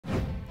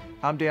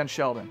I'm Dan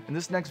Sheldon. In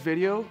this next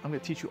video, I'm going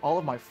to teach you all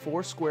of my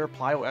 4 square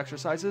plyo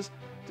exercises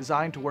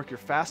designed to work your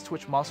fast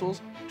twitch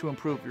muscles to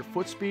improve your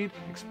foot speed,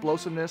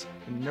 explosiveness,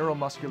 and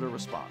neuromuscular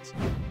response.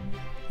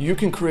 You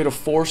can create a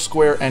 4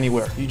 square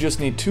anywhere. You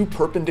just need 2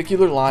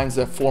 perpendicular lines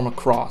that form a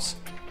cross.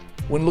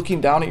 When looking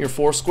down at your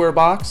 4 square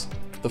box,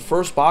 the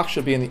first box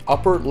should be in the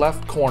upper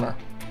left corner.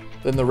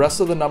 Then the rest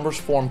of the numbers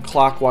form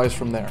clockwise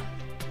from there.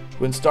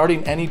 When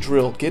starting any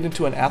drill, get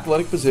into an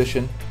athletic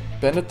position,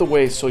 bend at the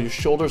waist so your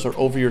shoulders are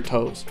over your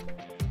toes.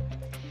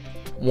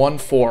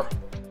 1-4.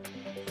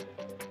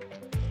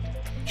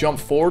 Jump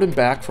forward and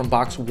back from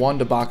box 1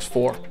 to box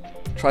 4.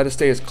 Try to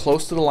stay as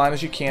close to the line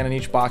as you can in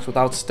each box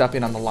without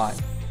stepping on the line.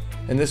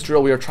 In this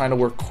drill, we are trying to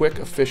work quick,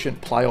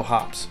 efficient plyo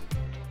hops.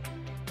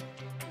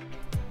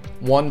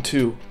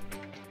 1-2.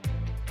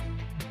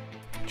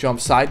 Jump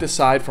side to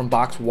side from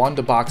box 1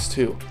 to box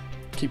 2.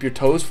 Keep your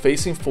toes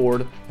facing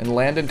forward and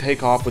land and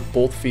take off with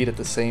both feet at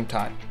the same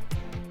time.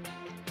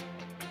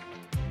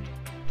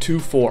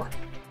 2-4.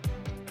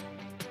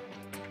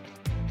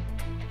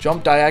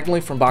 Jump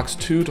diagonally from box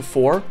 2 to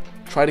 4.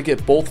 Try to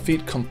get both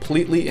feet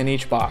completely in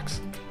each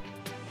box.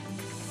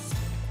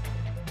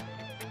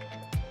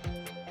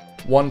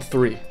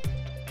 1-3.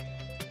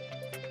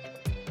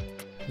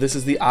 This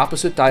is the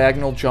opposite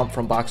diagonal jump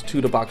from box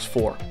 2 to box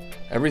 4.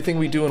 Everything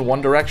we do in one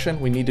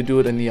direction, we need to do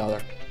it in the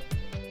other.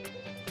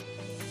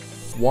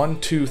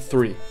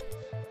 1-2-3.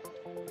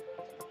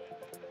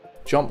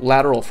 Jump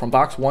lateral from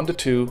box 1 to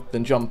 2,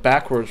 then jump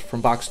backwards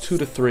from box 2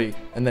 to 3,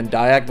 and then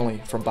diagonally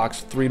from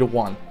box 3 to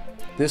 1.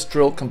 This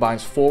drill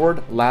combines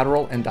forward,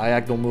 lateral, and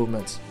diagonal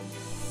movements.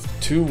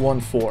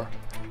 2-1-4.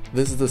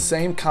 This is the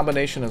same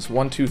combination as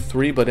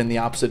 1-2-3 but in the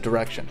opposite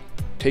direction.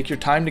 Take your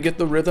time to get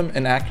the rhythm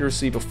and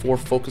accuracy before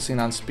focusing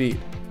on speed.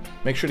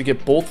 Make sure to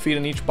get both feet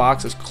in each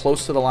box as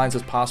close to the lines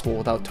as possible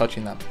without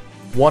touching them.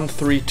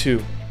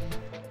 1-3-2.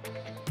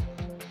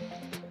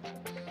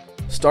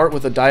 Start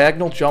with a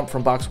diagonal jump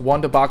from box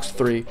 1 to box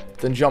 3,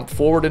 then jump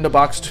forward into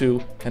box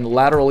 2 and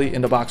laterally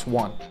into box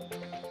 1.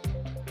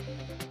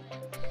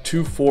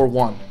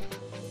 2-4-1.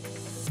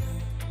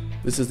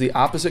 This is the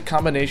opposite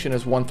combination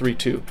as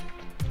 1-3-2.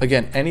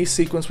 Again, any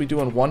sequence we do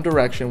in one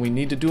direction, we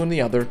need to do in the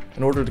other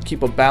in order to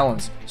keep a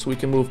balance so we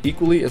can move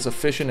equally as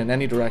efficient in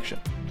any direction.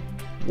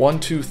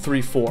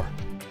 1-2-3-4.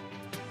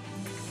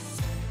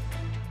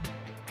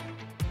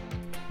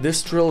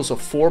 This drill is a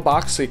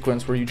 4-box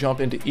sequence where you jump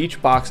into each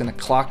box in a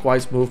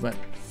clockwise movement.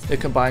 It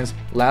combines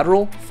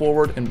lateral,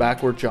 forward, and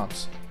backward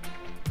jumps.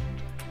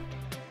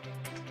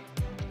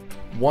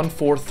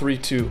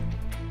 1-4-3-2.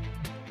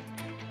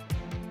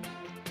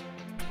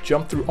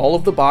 Jump through all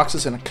of the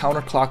boxes in a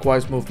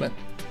counterclockwise movement.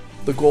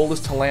 The goal is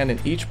to land in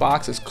each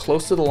box as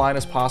close to the line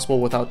as possible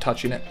without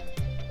touching it.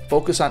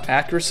 Focus on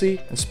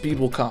accuracy and speed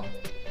will come.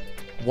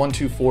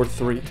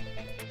 1-2-4-3.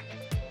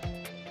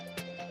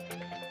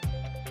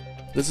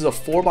 This is a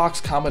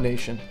 4-box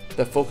combination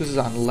that focuses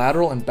on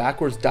lateral and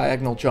backwards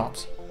diagonal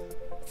jumps.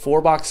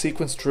 4-box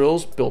sequence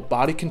drills build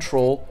body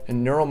control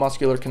and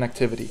neuromuscular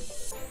connectivity.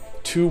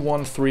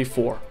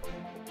 2-1-3-4.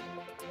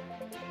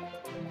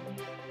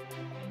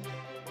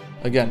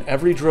 Again,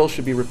 every drill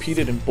should be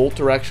repeated in both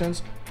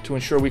directions to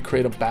ensure we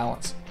create a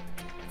balance.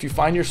 If you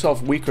find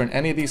yourself weaker in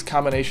any of these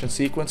combination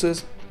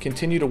sequences,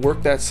 continue to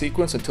work that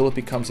sequence until it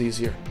becomes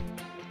easier.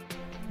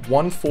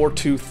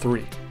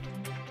 1-4-2-3.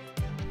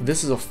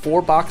 This is a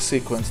 4-box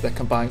sequence that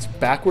combines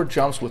backward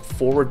jumps with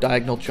forward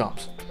diagonal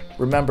jumps.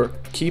 Remember,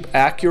 keep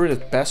accurate as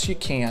best you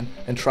can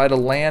and try to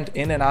land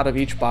in and out of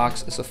each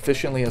box as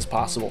efficiently as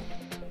possible.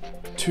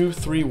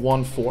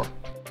 2-3-1-4.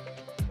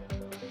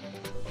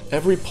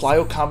 Every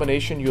plyo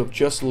combination you have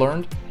just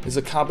learned is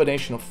a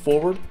combination of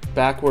forward,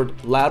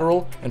 backward,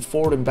 lateral, and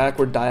forward and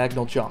backward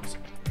diagonal jumps.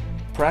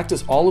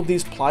 Practice all of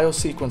these plyo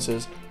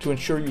sequences to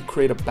ensure you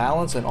create a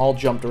balance in all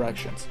jump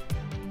directions.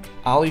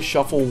 Ollie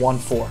Shuffle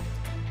 1-4.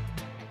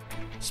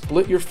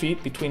 Split your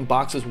feet between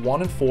boxes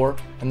 1 and 4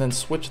 and then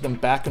switch them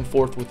back and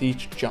forth with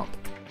each jump.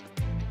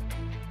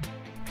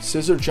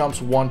 Scissor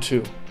Jumps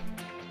 1-2.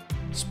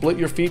 Split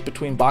your feet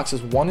between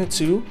boxes 1 and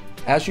 2.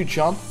 As you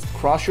jump,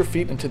 cross your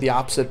feet into the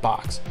opposite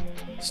box.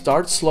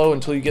 Start slow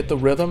until you get the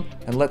rhythm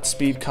and let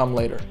speed come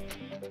later.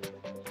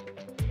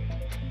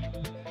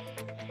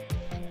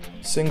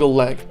 Single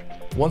leg.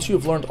 Once you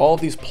have learned all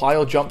of these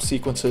plyo jump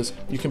sequences,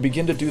 you can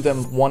begin to do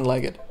them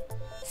one-legged.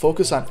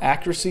 Focus on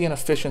accuracy and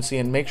efficiency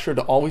and make sure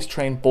to always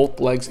train both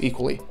legs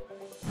equally.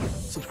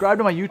 Subscribe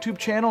to my YouTube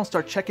channel and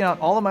start checking out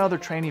all of my other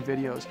training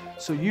videos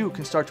so you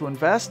can start to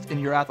invest in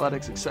your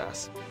athletic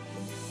success.